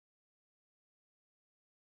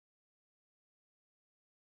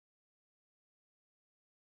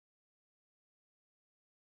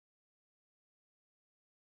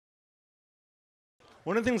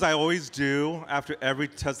One of the things I always do after every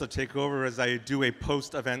Tesla takeover is I do a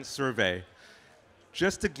post-event survey,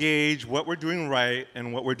 just to gauge what we're doing right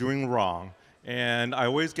and what we're doing wrong. And I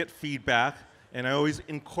always get feedback, and I always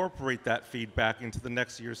incorporate that feedback into the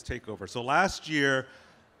next year's takeover. So last year,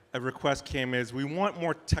 a request came is we want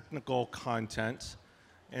more technical content,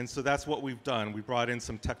 and so that's what we've done. We brought in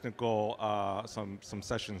some technical, some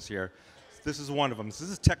sessions here. This is one of them. So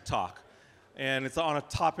this is Tech Talk, and it's on a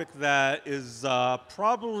topic that is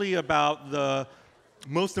probably about the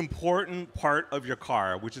most important part of your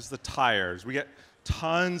car, which is the tires. We get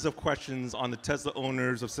tons of questions on the Tesla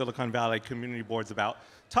Owners of Silicon Valley community boards about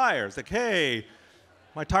tires. Like, hey,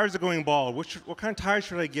 my tires are going bald. What kind of tires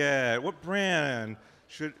should I get? What brand?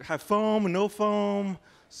 Should have foam, no foam?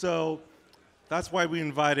 So that's why we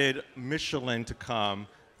invited Michelin to come.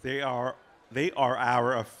 They are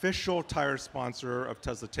our official tire sponsor of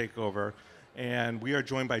Tesla Takeover, and we are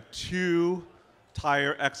joined by 2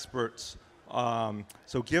 tire experts.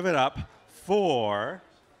 So give it up for,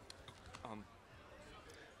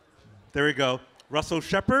 there we go, Russell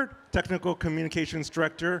Shepard, Technical Communications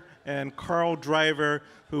Director, and Carl Driver,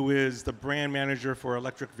 who is the brand manager for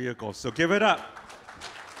electric vehicles. So give it up.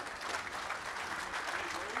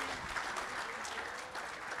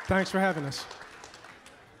 Thanks for having us.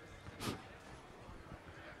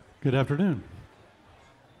 Good afternoon.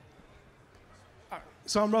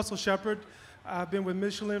 So I'm Russell Shepard. I've been with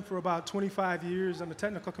Michelin for about 25 years. I'm the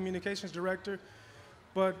Technical Communications Director,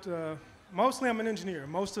 but mostly I'm an engineer.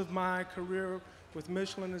 Most of my career with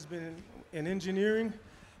Michelin has been in engineering.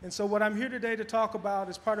 And so what I'm here today to talk about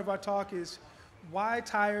as part of our talk is why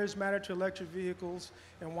tires matter to electric vehicles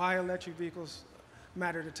and why electric vehicles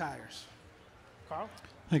matter to tires. Carl?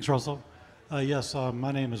 Thanks, Russell. Yes,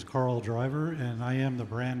 my name is Carl Driver, and I am the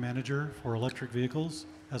brand manager for electric vehicles,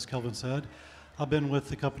 as Kelvin said. I've been with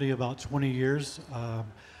the company about 20 years.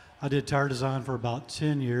 I did tire design for about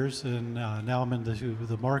 10 years, and now I'm into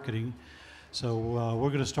the marketing. So we're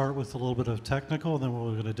going to start with a little bit of technical, and then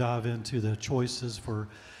we're going to dive into the choices for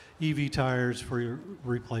EV tires for your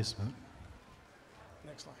replacement.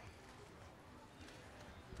 Next slide.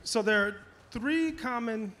 So there are 3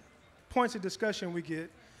 common points of discussion we get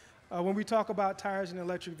when we talk about tires in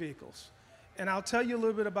electric vehicles. And I'll tell you a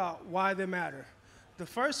little bit about why they matter. The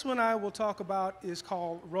first one I will talk about is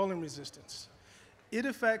called rolling resistance. It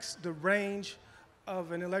affects the range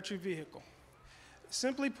of an electric vehicle.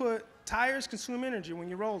 Simply put, tires consume energy when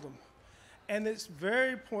you roll them. And it's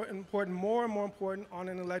very important, more and more important on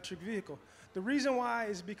an electric vehicle. The reason why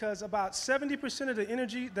is because about 70% of the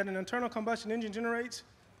energy that an internal combustion engine generates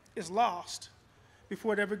is lost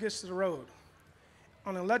before it ever gets to the road.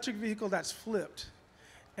 On an electric vehicle, that's flipped.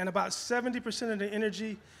 And about 70% of the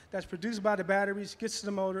energy that's produced by the batteries gets to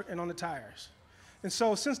the motor and on the tires. And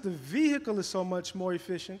so since the vehicle is so much more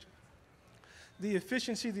efficient, the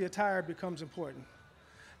efficiency of the tire becomes important.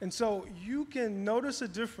 And so you can notice a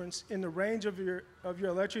difference in the range of your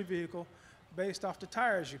electric vehicle based off the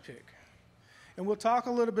tires you pick. And we'll talk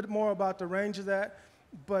a little bit more about the range of that,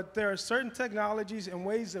 but there are certain technologies and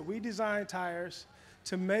ways that we design tires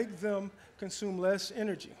to make them consume less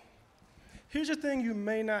energy. Here's a thing you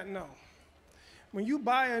may not know. When you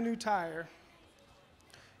buy a new tire,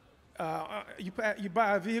 you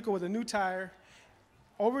buy a vehicle with a new tire,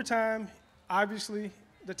 over time, obviously,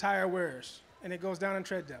 the tire wears, and it goes down in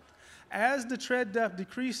tread depth. As the tread depth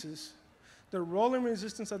decreases, the rolling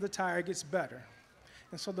resistance of the tire gets better.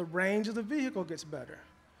 And so the range of the vehicle gets better.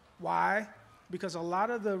 Why? Because a lot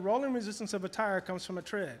of the rolling resistance of a tire comes from a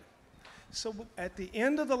tread. So at the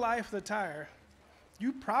end of the life of the tire,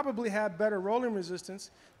 you probably have better rolling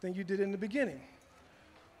resistance than you did in the beginning.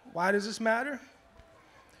 Why does this matter?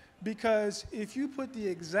 Because if you put the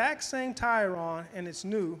exact same tire on and it's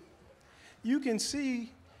new, you can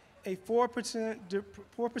see a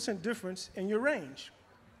 4% difference in your range,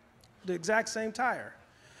 the exact same tire.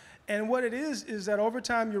 And what it is that over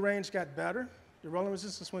time your range got better, your rolling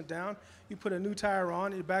resistance went down, you put a new tire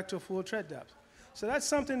on, you're back to a full tread depth. So that's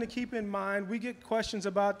something to keep in mind. We get questions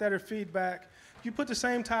about that or feedback. If you put the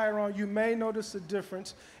same tire on, you may notice a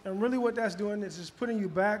difference. And really what that's doing is just putting you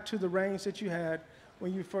back to the range that you had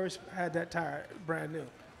when you first had that tire brand new.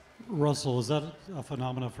 Russell, is that a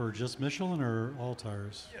phenomenon for just Michelin or all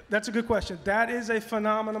tires? That's a good question. That is a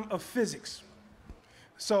phenomenon of physics.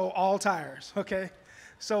 So all tires, okay?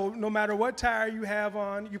 So no matter what tire you have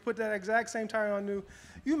on, you put that exact same tire on new,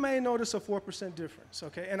 you may notice a 4% difference,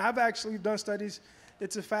 okay? And I've actually done studies.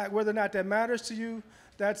 It's a fact. Whether or not that matters to you,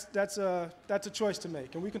 that's a choice to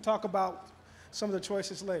make. And we can talk about some of the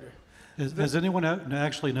choices later. Has anyone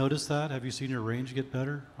actually noticed that? Have you seen your range get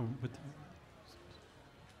better?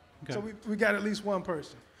 Okay. So we got at least one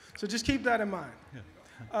person. So just keep that in mind.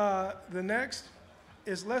 Yeah. The next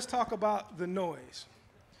is let's talk about the noise.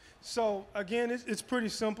 So again, it's pretty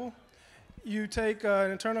simple. You take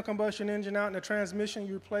an internal combustion engine out in the transmission,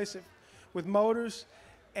 you replace it with motors,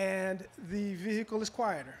 and the vehicle is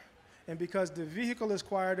quieter. And because the vehicle is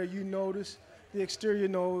quieter, you notice the exterior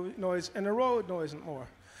noise and the road noise more.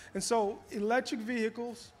 And so electric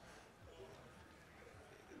vehicles,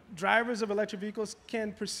 drivers of electric vehicles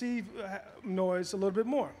can perceive noise a little bit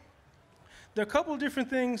more. There are a couple of different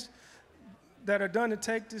things that are done to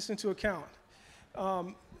take this into account.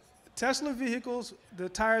 Tesla vehicles, the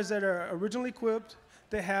tires that are originally equipped,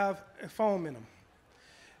 they have a foam in them.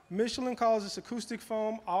 Michelin calls this acoustic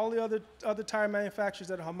foam. All the other tire manufacturers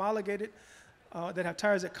that are homologated, that have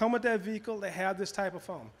tires that come with that vehicle, they have this type of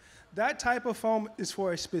foam. That type of foam is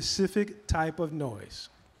for a specific type of noise.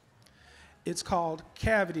 It's called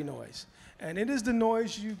cavity noise. And it is the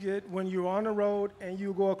noise you get when you're on the road and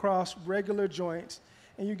you go across regular joints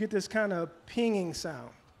and you get this kind of pinging sound.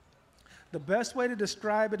 The best way to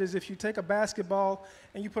describe it is if you take a basketball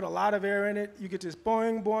and you put a lot of air in it, you get this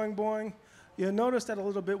boing, boing, boing. You'll notice that a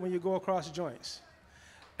little bit when you go across joints.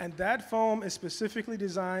 And that foam is specifically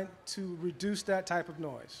designed to reduce that type of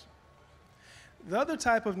noise. The other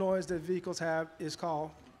type of noise that vehicles have is called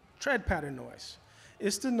tread pattern noise.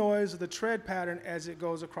 It's the noise of the tread pattern as it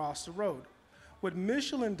goes across the road. What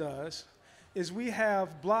Michelin does is we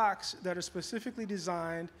have blocks that are specifically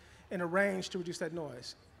designed and arranged to reduce that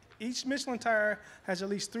noise. Each Michelin tire has at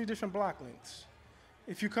least 3 different block lengths.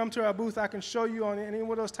 If you come to our booth, I can show you on any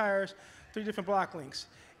one of those tires 3 different block lengths.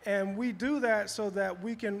 And we do that so that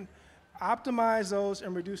we can optimize those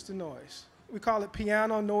and reduce the noise. We call it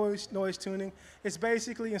piano noise tuning. It's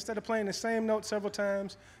basically, instead of playing the same note several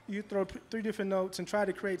times, you throw 3 different notes and try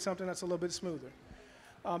to create something that's a little bit smoother.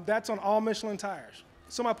 That's on all Michelin tires.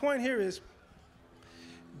 So my point here is,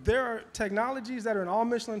 there are technologies that are in all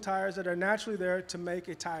Michelin tires that are naturally there to make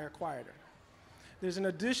a tire quieter. There's an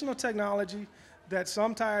additional technology that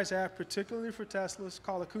some tires have, particularly for Teslas,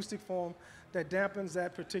 called acoustic foam, that dampens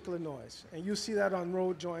that particular noise. And you'll see that on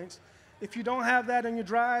road joints. If you don't have that in your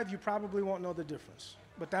drive, you probably won't know the difference.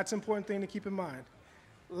 But that's an important thing to keep in mind.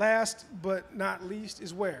 Last but not least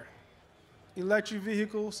is wear. Electric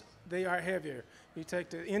vehicles, they are heavier. You take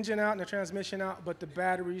the engine out and the transmission out, but the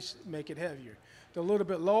batteries make it heavier. They're a little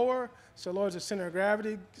bit lower, so it lowers the center of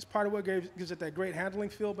gravity. It's part of what gives it that great handling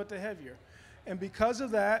feel, but they're heavier. And because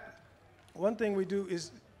of that, one thing we do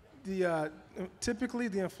is typically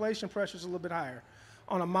the inflation pressure is a little bit higher.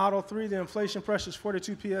 On a Model 3, the inflation pressure is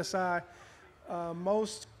 42 psi.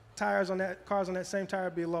 Most cars on that same tire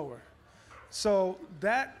would be lower. So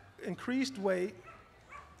that increased weight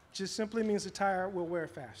just simply means the tire will wear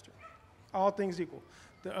faster, all things equal.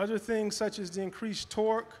 The other things, such as the increased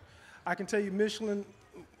torque, I can tell you Michelin,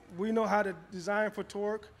 we know how to design for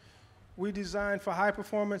torque. We design for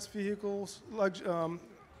high-performance vehicles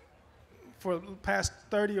for the past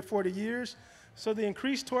 30 or 40 years. So the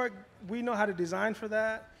increased torque, we know how to design for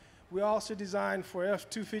that. We also design for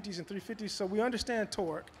F250s and 350s, so we understand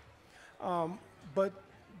torque. But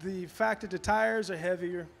the fact that the tires are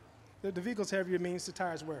heavier, the vehicle's heavier, means the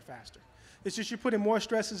tires wear faster. It's just you're putting more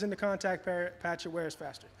stresses in the contact patch, it wears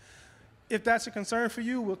faster. If that's a concern for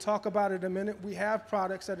you, we'll talk about it in a minute. We have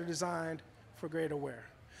products that are designed for greater wear.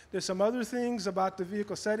 There's some other things about the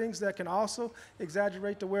vehicle settings that can also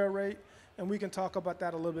exaggerate the wear rate, and we can talk about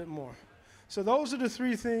that a little bit more. So those are the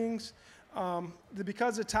 3 things.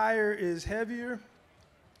 Because the tire is heavier,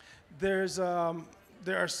 there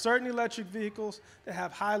are certain electric vehicles that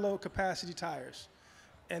have high load capacity tires,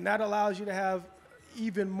 and that allows you to have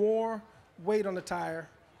even more weight on the tire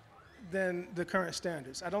than the current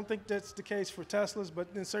standards. I don't think that's the case for Teslas, but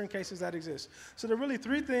in certain cases that exists. So there are really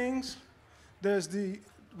 3 things. There's the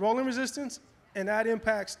rolling resistance, and that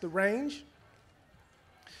impacts the range.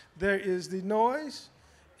 There is the noise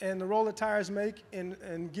and the role that tires make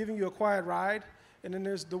in giving you a quiet ride. And then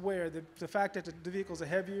there's the wear, the fact that the vehicles are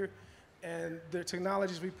heavier and the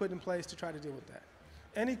technologies we put in place to try to deal with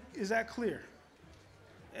that. Is that clear?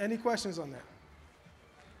 Any questions on that?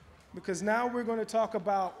 Because now we're going to talk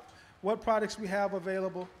about what products we have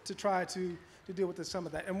available to try to deal with some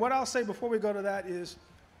of that. And what I'll say before we go to that is,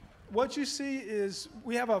 what you see is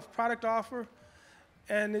we have a product offer,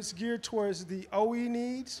 and it's geared towards the OE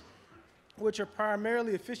needs, which are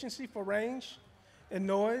primarily efficiency for range and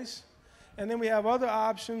noise. And then we have other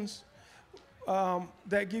options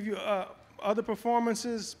that give you other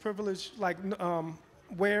performances, privilege, like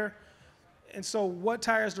wear. And so what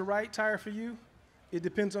tire is the right tire for you? It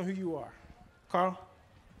depends on who you are. Carl?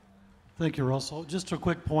 Thank you, Russell. Just a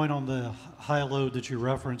quick point on the high load that you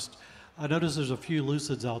referenced. I noticed there's a few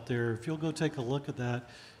Lucids out there. If you'll go take a look at that,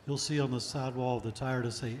 you'll see on the sidewall of the tire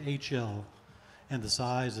to say HL and the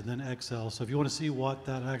size and then XL. So if you want to see what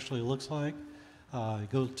that actually looks like,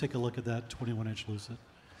 go take a look at that 21-inch Lucid.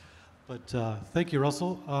 But thank you,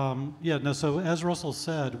 Russell. So as Russell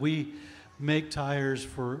said, we make tires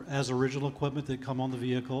as original equipment that come on the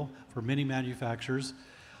vehicle for many manufacturers.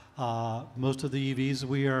 Most of the EVs,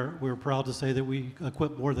 we're proud to say that we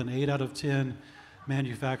equip more than 8 out of 10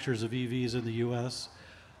 manufacturers of EVs in the U.S.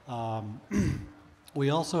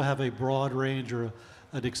 We also have a broad range or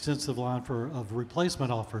an extensive line of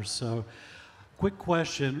replacement offers. So, quick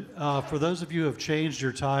question, for those of you who have changed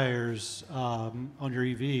your tires on your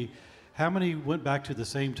EV, how many went back to the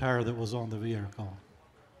same tire that was on the vehicle?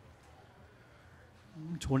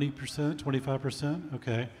 20%, 25%?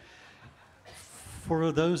 Okay.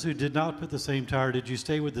 For those who did not put the same tire, did you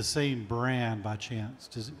stay with the same brand by chance?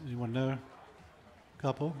 Does anyone know?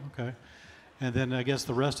 Couple? Okay. And then I guess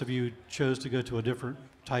the rest of you chose to go to a different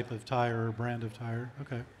type of tire or brand of tire.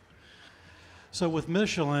 Okay. So with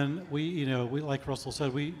Michelin, we like Russell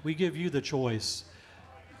said, we give you the choice.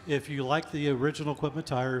 If you like the original equipment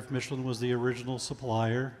tire, if Michelin was the original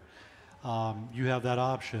supplier, you have that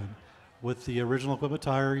option. With the original equipment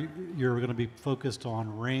tire, you're going to be focused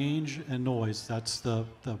on range and noise. That's the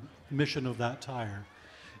mission of that tire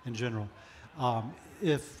in general.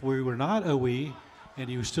 If we were not OE and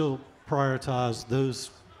you still prioritize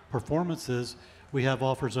those performances, we have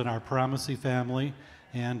offers in our Primacy family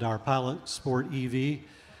and our Pilot Sport EV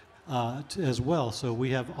as well. So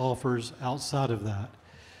we have offers outside of that.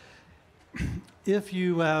 If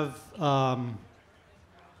you have,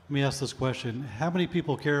 let me ask this question: how many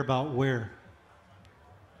people care about wear?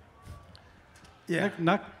 Yeah.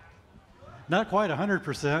 Not quite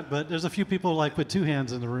 100%, but there's a few people like with two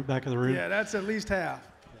hands in the back of the room. Yeah, that's at least half.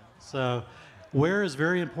 So wear is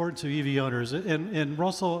very important to EV owners. And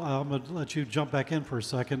Russell, I'm going to let you jump back in for a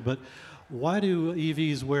second, but why do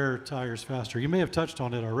EVs wear tires faster? You may have touched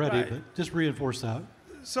on it already, Right. but just reinforce that.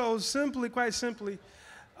 So quite simply,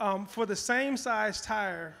 for the same size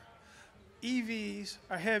tire, EVs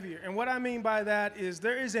are heavier. And what I mean by that is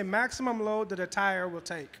there is a maximum load that a tire will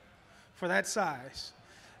take for that size.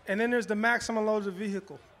 And then there's the maximum load of the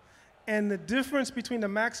vehicle. And the difference between the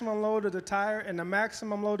maximum load of the tire and the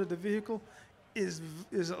maximum load of the vehicle is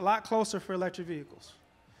a lot closer for electric vehicles.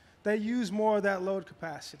 They use more of that load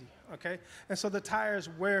capacity, okay? And so the tires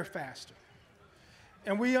wear faster.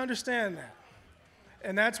 And we understand that.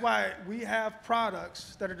 And that's why we have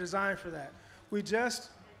products that are designed for that.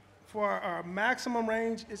 For our maximum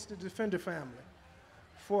range, it's the Defender family.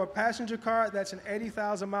 For a passenger car, that's an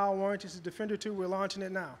 80,000-mile warranty. It's the Defender 2. We're launching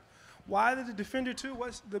it now. Why the Defender 2?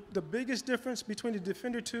 What's the biggest difference between the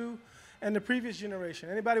Defender 2 and the previous generation?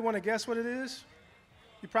 Anybody want to guess what it is?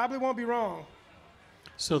 You probably won't be wrong.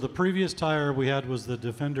 So the previous tire we had was the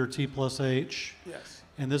Defender T+H. Yes.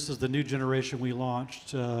 And this is the new generation we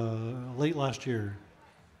launched late last year.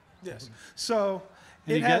 Yes. So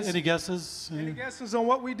Any any guesses? Any guesses on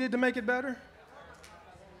what we did to make it better?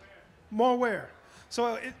 More wear.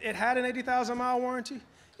 So it had an 80,000-mile warranty.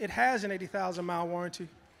 It has an 80,000-mile warranty.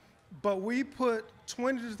 But we put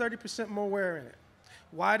 20 to 30% more wear in it.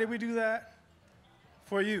 Why did we do that?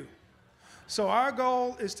 For you. So our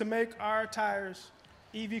goal is to make our tires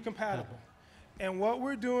EV compatible. And what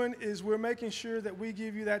we're doing is we're making sure that we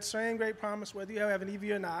give you that same great promise whether you have an EV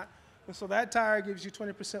or not. And so that tire gives you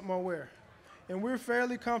 20% more wear. And we're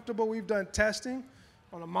fairly comfortable. We've done testing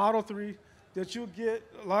on a Model 3 that you'll get,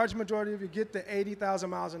 a large majority of you get the 80,000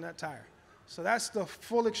 miles in that tire. So that's the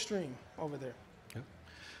full extreme over there. Okay.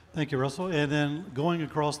 Thank you, Russell. And then going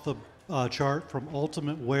across the chart from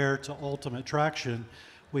ultimate wear to ultimate traction,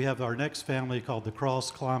 we have our next family called the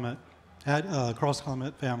Cross Climate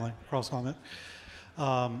family. Cross Climate.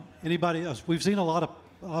 Anybody else? I've seen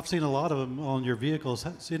a lot of them on your vehicles.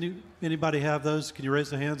 Anybody have those? Can you raise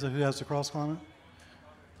the hands of who has the Cross Climate?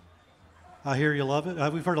 I hear you love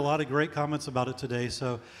it. We've heard a lot of great comments about it today.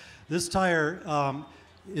 So this tire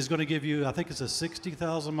is going to give you, I think it's a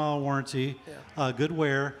 60,000-mile warranty, good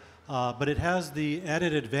wear, but it has the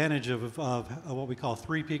added advantage of what we call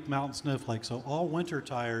three-peak mountain snowflake. So all winter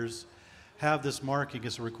tires have this marking.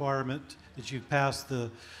 It's a requirement that you pass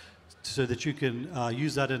so that you can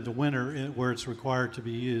use that into winter where it's required to be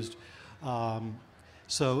used.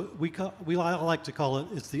 So we like to call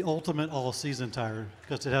it's the ultimate all-season tire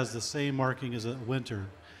because it has the same marking as a winter.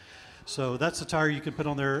 So that's a tire you can put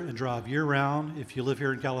on there and drive year-round. If you live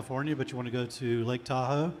here in California but you want to go to Lake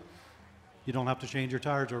Tahoe, you don't have to change your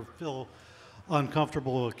tires or fill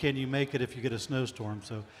uncomfortable, can you make it if you get a snowstorm?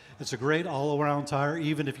 So it's a great all-around tire,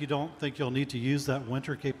 even if you don't think you'll need to use that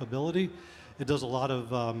winter capability. It does a lot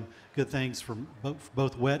of good things for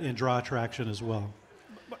both wet and dry traction as well.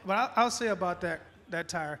 But I'll say about that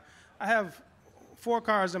tire, I have 4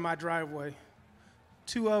 cars in my driveway.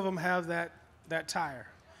 2 of them have that tire.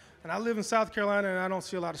 And I live in South Carolina, and I don't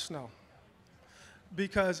see a lot of snow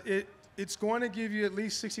because it's going to give you at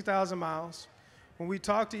least 60,000 miles. When we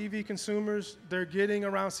talk to EV consumers, they're getting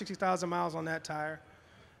around 60,000 miles on that tire,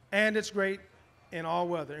 and it's great in all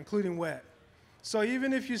weather, including wet. So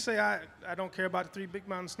even if you say, I don't care about the 3 Big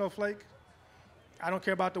Mountain Snowflake, I don't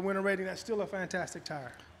care about the winter rating, that's still a fantastic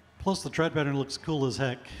tire. Plus the tread pattern looks cool as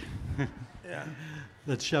heck. Yeah.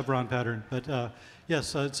 That chevron pattern. But yes,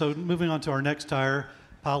 so moving on to our next tire,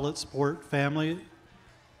 Pilot Sport family.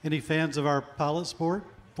 Any fans of our Pilot Sport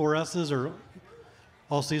 4S's or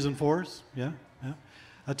all-season 4s? Yeah, yeah.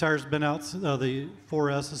 That tire's been out, the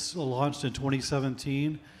 4S is launched in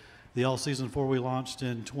 2017. The all-season 4 we launched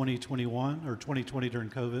in 2021 or 2020 during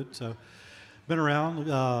COVID. So been around.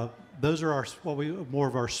 Those are more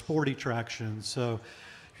of our sporty tractions. So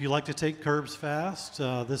if you like to take curbs fast,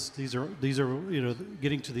 these are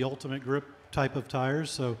getting to the ultimate grip type of tires.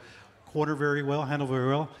 So quarter very well, handle very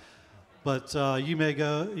well. But you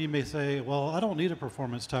may say, well, I don't need a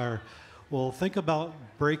performance tire. Well, think about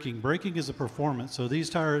braking. Braking is a performance. So these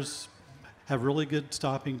tires have really good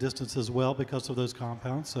stopping distance as well because of those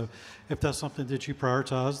compounds. So if that's something that you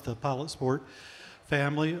prioritize, the Pilot Sport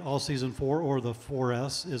family, all-season 4 or the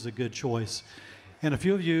 4S is a good choice. And a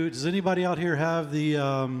few of you, does anybody out here have the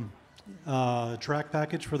track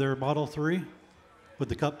package for their Model 3 with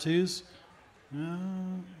the Cup 2s?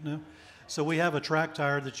 No. So we have a track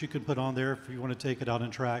tire that you can put on there if you want to take it out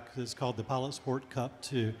and track. It's called the Pilot Sport Cup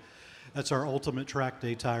 2. That's our ultimate track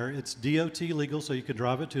day tire. It's DOT legal, so you can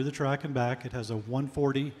drive it to the track and back. It has a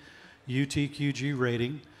 140 UTQG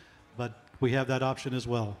rating, but we have that option as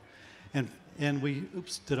well. And we,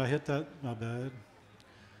 oops, did I hit that? My bad.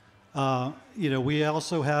 We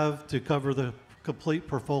also have, to cover the complete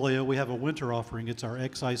portfolio, we have a winter offering. It's our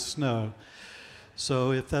X-Ice Snow.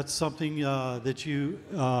 So if that's something that you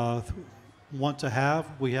want to have,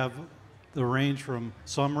 we have the range from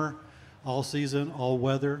summer, all season, all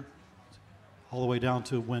weather, all the way down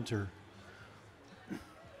to winter.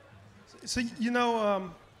 So,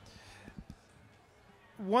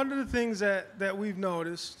 one of the things that we've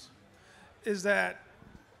noticed is that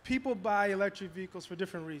people buy electric vehicles for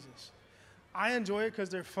different reasons. I enjoy it because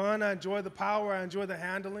they're fun. I enjoy the power. I enjoy the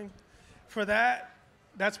handling. For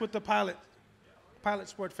that's what the Pilot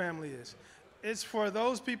Sport family is. It's for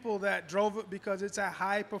those people that drove it because it's a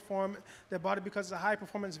high performance, that bought it because it's a high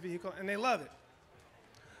performance vehicle and they love it.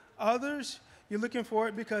 Others, you're looking for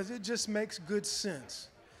it because it just makes good sense.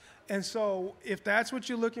 And so if that's what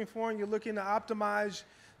you're looking for and you're looking to optimize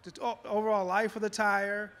the overall life of the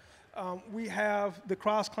tire, we have the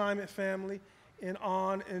Cross Climate family and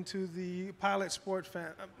on into the Pilot Sport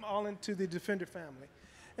family, all into the Defender family.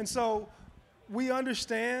 And so we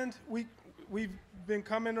understand, we've been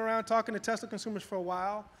coming around talking to Tesla consumers for a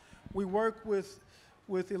while. We work with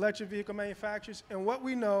electric vehicle manufacturers, and what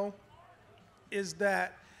we know is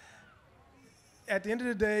that at the end of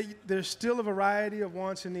the day, there's still a variety of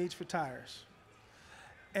wants and needs for tires.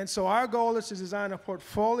 And so our goal is to design a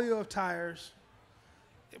portfolio of tires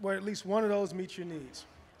where at least one of those meets your needs.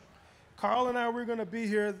 Carl and I, we're going to be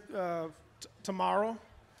here tomorrow.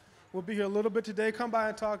 We'll be here a little bit today. Come by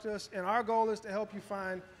and talk to us. And our goal is to help you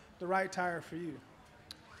find the right tire for you.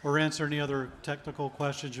 Or answer any other technical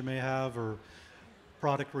questions you may have or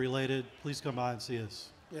product related, please come by and see us.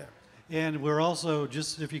 Yeah. And we're also,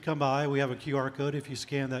 just if you come by, we have a QR code. If you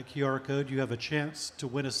scan that QR code, you have a chance to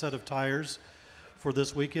win a set of tires for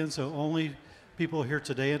this weekend. So only people here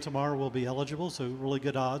today and tomorrow will be eligible. So really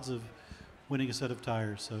good odds of winning a set of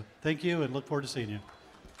tires. So thank you and look forward to seeing you.